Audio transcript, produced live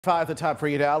5 the top for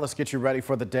you now. Let's get you ready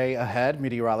for the day ahead.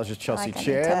 Meteorologist Chelsea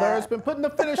Chandler has been putting the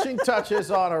finishing touches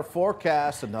on our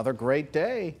forecast. Another great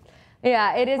day.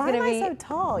 Yeah, it is going to be. Why am I so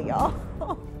tall, y'all?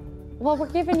 Well, we're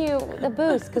giving you the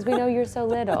boost because we know you're so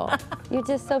little. You're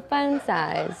just so fun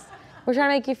size. We're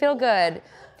trying to make you feel good.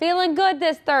 Feeling good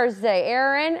this Thursday,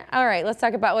 Aaron. All right, let's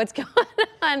talk about what's going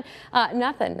on.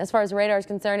 Nothing as far as radar is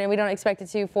concerned, and we don't expect it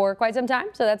to for quite some time,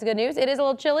 so that's good news. It is a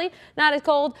little chilly, not as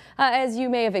cold as you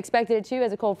may have expected it to,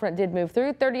 as a cold front did move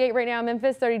through. 38 right now in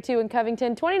Memphis, 32 in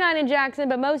Covington, 29 in Jackson,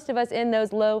 but most of us in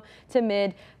those low to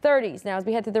mid 30s. Now, as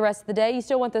we head through the rest of the day, you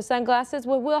still want those sunglasses.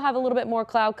 We will have a little bit more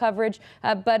cloud coverage,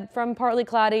 but from partly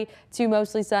cloudy to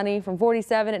mostly sunny, from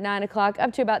 47 at 9 o'clock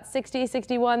up to about 60,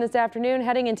 61 this afternoon,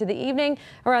 heading into the evening.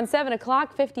 Around 7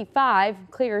 o'clock, 55,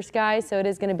 clear skies, so it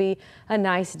is going to be a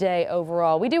nice day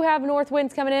overall. We do have north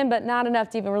winds coming in, but not enough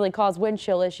to even really cause wind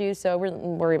chill issues, so we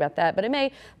don't worry about that. But it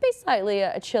may be slightly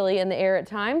chilly in the air at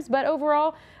times, but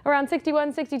overall around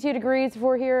 61, 62 degrees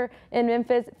for here in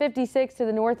Memphis, 56 to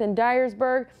the north in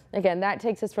Dyersburg. Again, that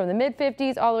takes us from the mid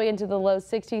 50s all the way into the low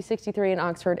 60s, 63 in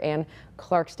Oxford and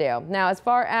Clarksdale. Now, as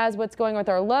far as what's going with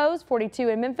our lows, 42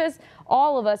 in Memphis,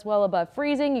 all of us well above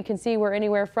freezing. You can see we're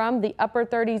anywhere from the upper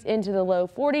 30s into the low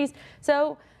 40s.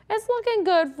 So it's looking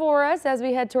good for us as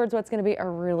we head towards what's going to be a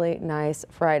really nice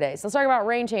Friday. So let's talk about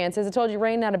rain chances. I told you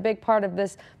rain not a big part of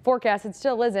this forecast. It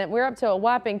still isn't. We're up to a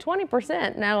whopping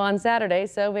 20% now on Saturday,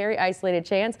 so very isolated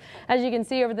chance. As you can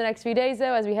see over the next few days,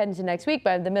 though, as we head into next week,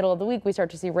 by the middle of the week, we start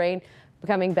to see rain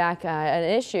becoming back an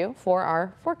issue for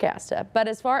our forecast. But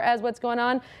as far as what's going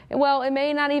on, well, it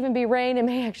may not even be rain. It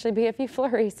may actually be a few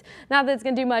flurries. Not that it's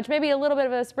going to do much. Maybe a little bit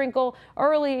of a sprinkle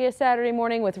early Saturday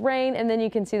morning with rain, and then you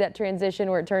can see that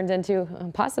transition where it turns into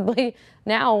possibly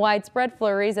now widespread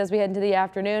flurries as we head into the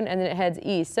afternoon, and then it heads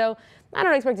east. So I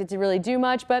don't expect it to really do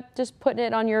much, but just putting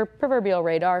it on your proverbial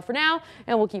radar for now,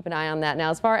 and we'll keep an eye on that. Now,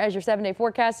 as far as your 7-day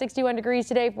forecast, 61 degrees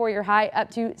today for your high, up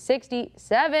to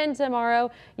 67 tomorrow.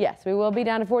 Yes, we will be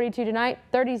down to 42 tonight,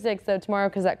 36 though tomorrow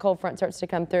because that cold front starts to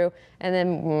come through and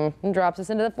then drops us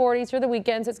into the 40s for the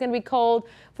weekend. So it's going to be cold,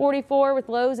 44 with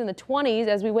lows in the 20s.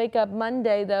 As we wake up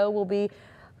Monday, though, we'll be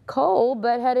cold,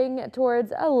 but heading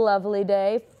towards a lovely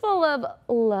day full of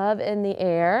love in the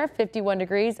air. 51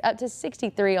 degrees up to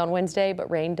 63 on Wednesday,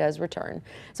 but rain does return.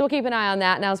 So we'll keep an eye on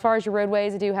that. Now, as far as your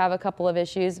roadways, I do have a couple of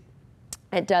issues.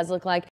 It does look like